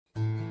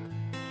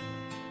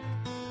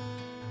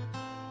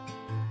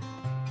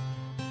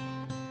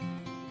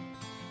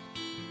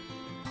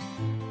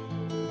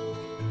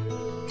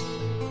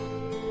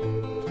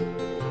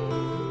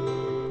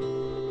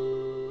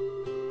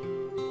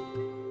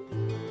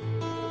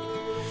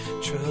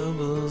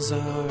Troubles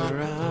are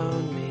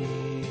around me,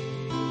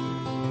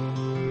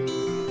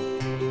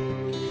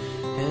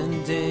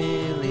 and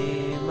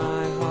daily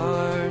my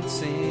heart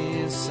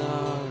sees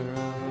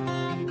sorrow.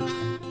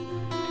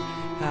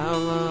 How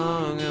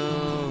long,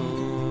 oh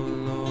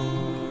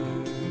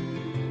Lord,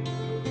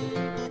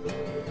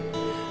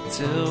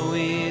 till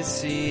we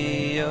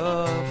see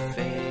your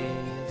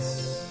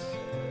face?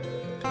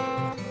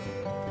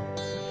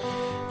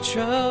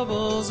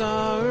 Troubles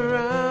are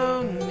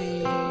around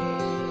me,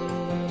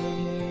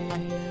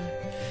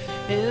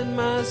 in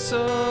my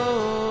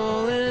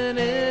soul and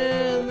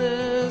in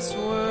this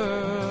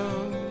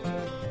world.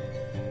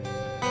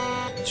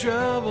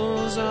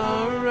 Troubles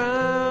are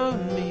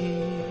around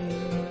me.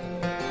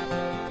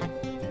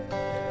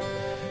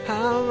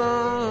 How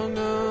long,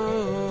 oh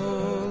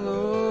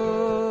Lord?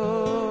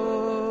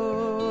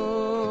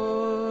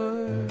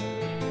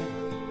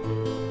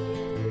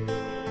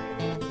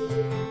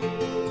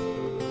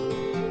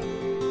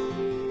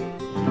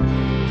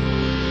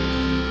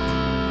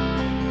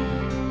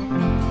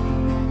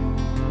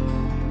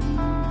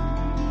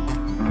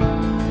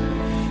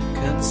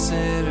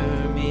 Consider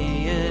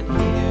me and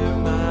hear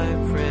my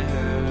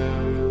prayer.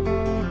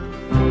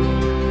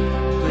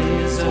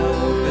 Please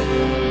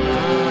open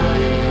my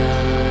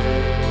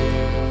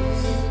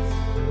eyes,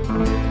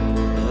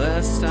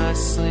 lest I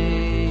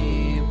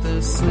sleep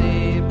the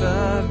sleep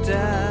of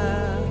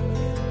death,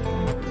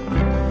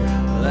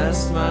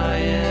 lest my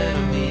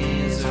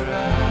enemies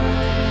arise.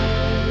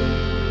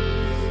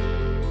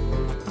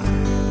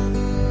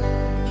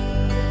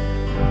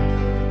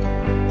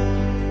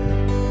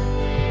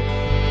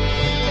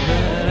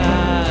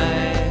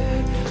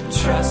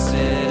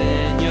 Trusted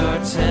in your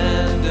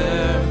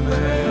tender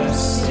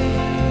mercy,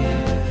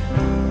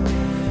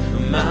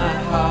 my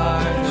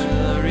heart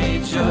will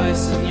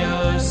rejoice in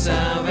your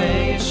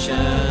salvation.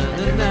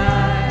 And I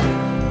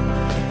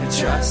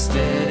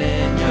trusted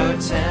in your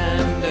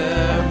tender